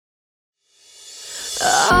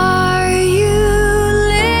Are you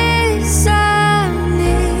listening?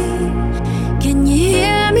 Can you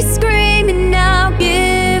hear me screaming now?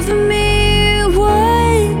 Give me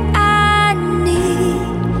what I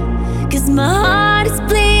need, 'cause my heart is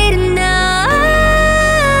bleeding now.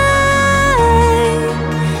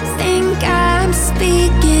 I think I'm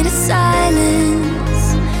speaking to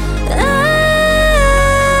silence. I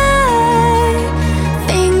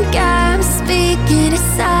think I'm speaking to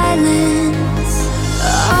silence.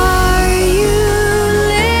 Are you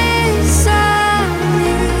listening?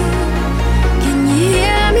 Can you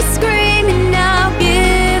hear me screaming now?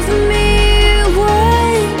 Give me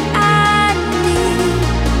what I need,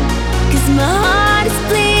 'cause my heart is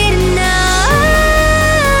bleeding now.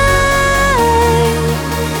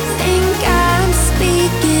 I think I'm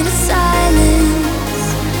speaking to silence.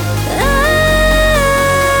 I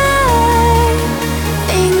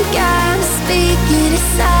think I'm speaking to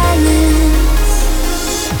silence.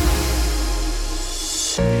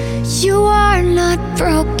 You are not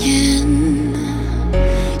broken.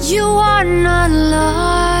 You are not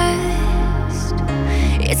lost.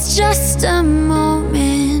 It's just a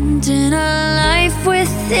moment in a life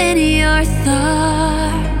within your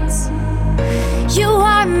thoughts. You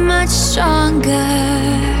are much stronger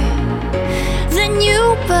than you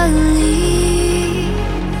believe,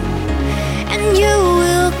 and you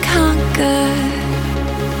will conquer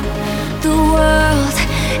the world,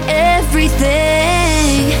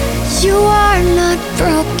 everything. You are not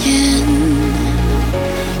broken.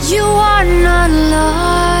 You are not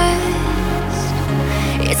lost.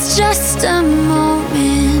 It's just a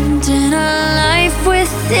moment in a life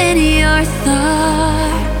within your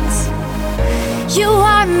thoughts. You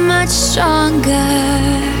are much stronger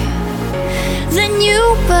than you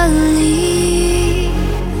believe,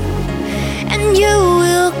 and you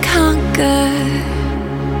will conquer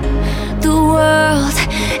the world,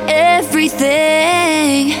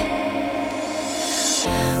 everything.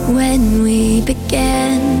 When we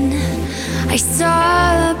began, I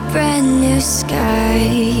saw a brand new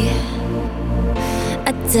sky,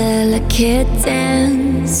 a delicate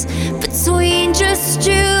dance between just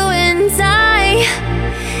you and I.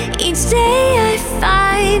 Each day I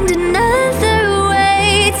find another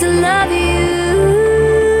way to love you.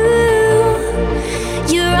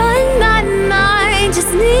 You're on my mind,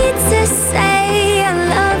 just need to say I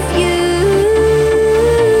love you.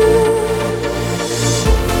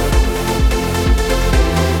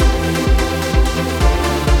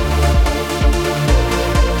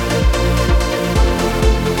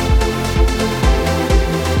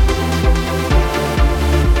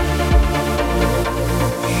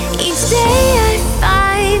 Each day I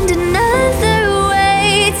find another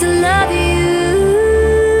way to love you.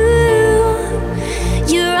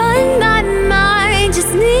 You're on my mind,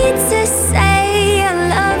 just need to say I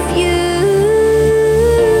love you.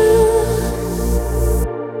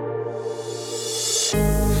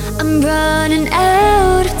 I'm running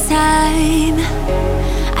out of time.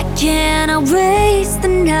 I cannot waste the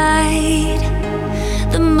night.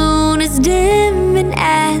 The moon is dimming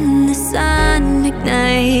and the sun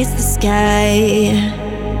ignites the sky.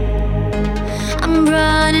 I'm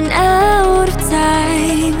running out of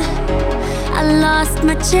time. I lost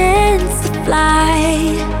my chance to fly.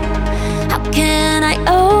 How can I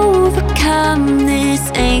overcome this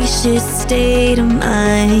anxious state of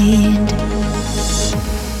mind?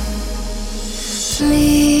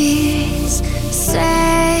 Please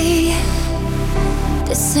say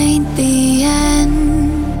this ain't the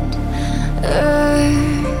end.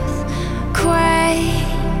 Earth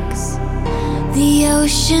quakes, the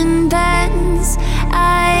ocean bends.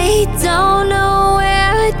 I don't know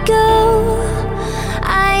where I'd go.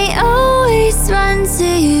 I always run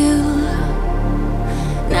to you.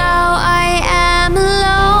 Now I am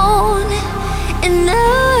alone, and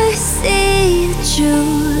now I see the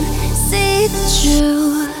truth, see the truth.